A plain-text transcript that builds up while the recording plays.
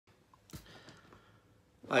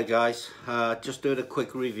Hi guys, just doing a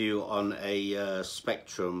quick review on a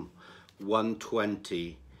Spektrum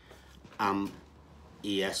 120 amp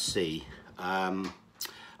ESC.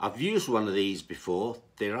 I've used one of these before.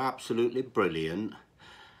 They're absolutely brilliant,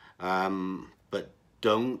 but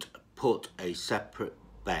don't put a separate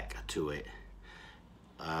back to it,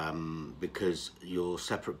 because your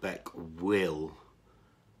separate back will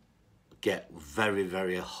get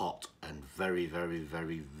very hot and very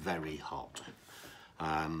hot.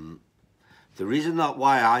 The reason that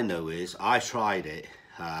why I know is I tried it,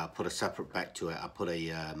 put a separate back to it. I put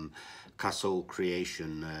a Castle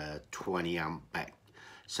Creation 20 amp back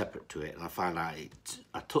separate to it, and I found out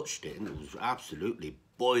I touched it and it was absolutely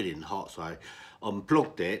boiling hot. So I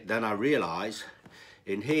unplugged it. Then I realized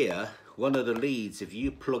in here, one of the leads, if you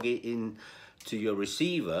plug it in to your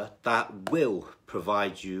receiver, that will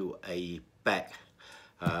provide you a back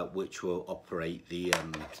which will operate the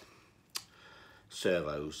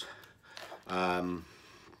servos.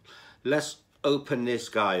 Let's open this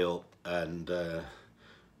guy up and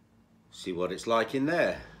see what it's like in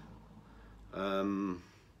there. I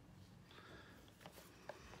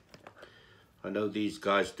know these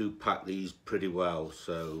guys do pack these pretty well,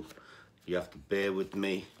 so you have to bear with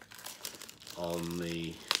me on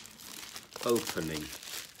the opening.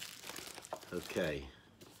 Okay,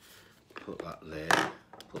 put that there,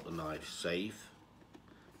 put the knife safe.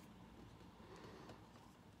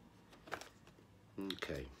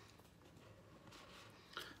 Okay,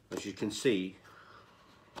 as you can see,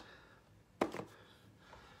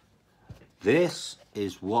 this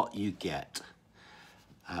is what you get,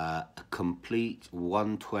 a complete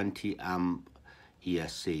 120 amp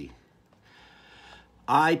ESC.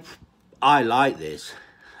 I like this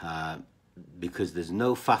because there's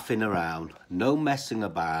no faffing around, no messing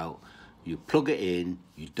about. You plug it in,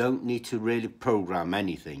 you don't need to really program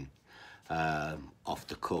anything off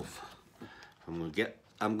the cuff.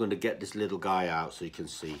 I'm going to get this little guy out so you can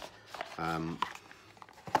see.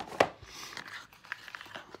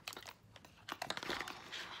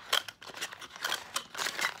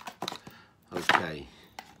 Okay.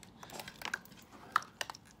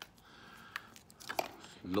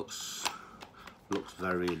 Looks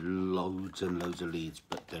very loads and loads of leads,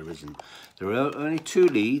 but there isn't. There are only 2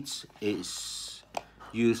 leads. It's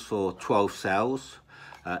used for 12 cells.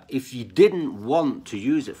 If you didn't want to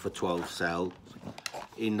use it for 12 cells,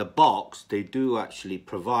 in the box they do actually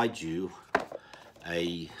provide you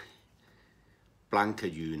a blanker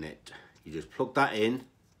unit. You just plug that in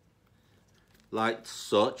like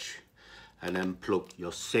such, and then plug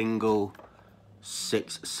your single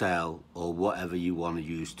 6 cell or whatever you want to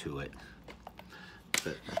use to it.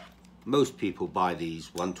 But most people buy these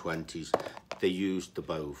 120s, they use the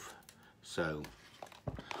both. So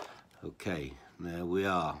okay, there we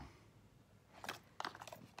are.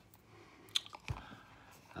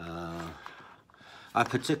 I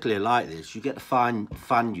particularly like this. You get the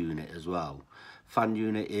fan unit as well. Fan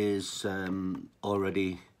unit is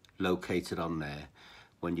already located on there.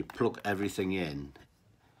 When you plug everything in,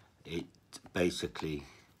 it basically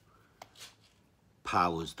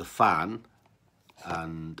powers the fan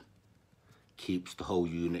and keeps the whole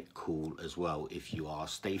unit cool as well if you are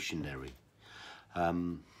stationary.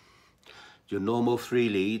 Your normal 3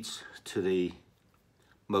 leads to the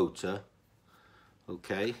motor.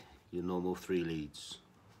 Okay, your normal 3 leads.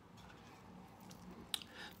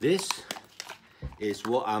 This is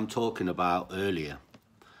what I'm talking about earlier.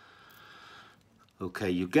 Okay,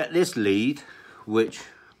 you get this lead which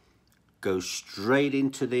goes straight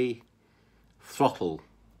into the throttle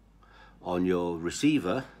on your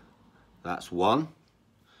receiver. That's one.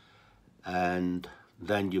 And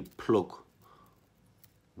then you plug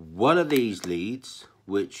one of these leads,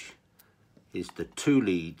 which is the 2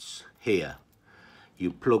 leads here.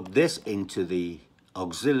 You plug this into the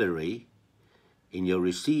auxiliary in your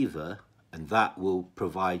receiver, and that will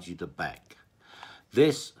provide you the back.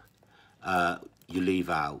 This you leave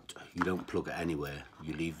out. You don't plug it anywhere.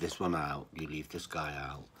 You leave this one out, you leave this guy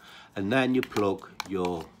out, and then you plug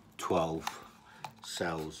your 12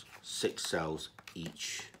 cells, 6 cells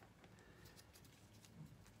each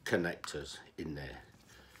connectors in there,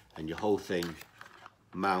 and your whole thing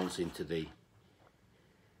mounts into the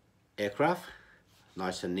aircraft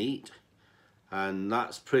nice and neat. And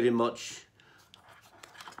that's pretty much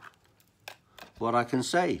what I can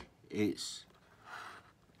say. It's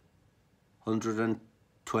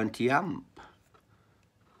 120 amp.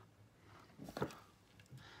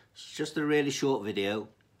 It's just a really short video.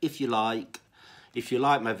 If you like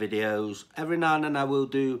my videos, every now and then I will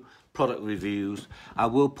do product reviews. I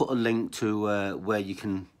will put a link to where you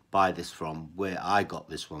can buy this from, where I got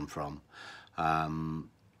this one from.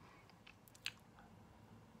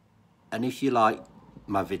 And if you like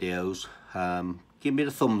my videos, give me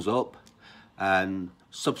the thumbs up and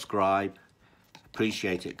subscribe.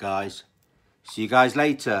 Appreciate it, guys. See you guys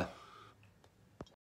later.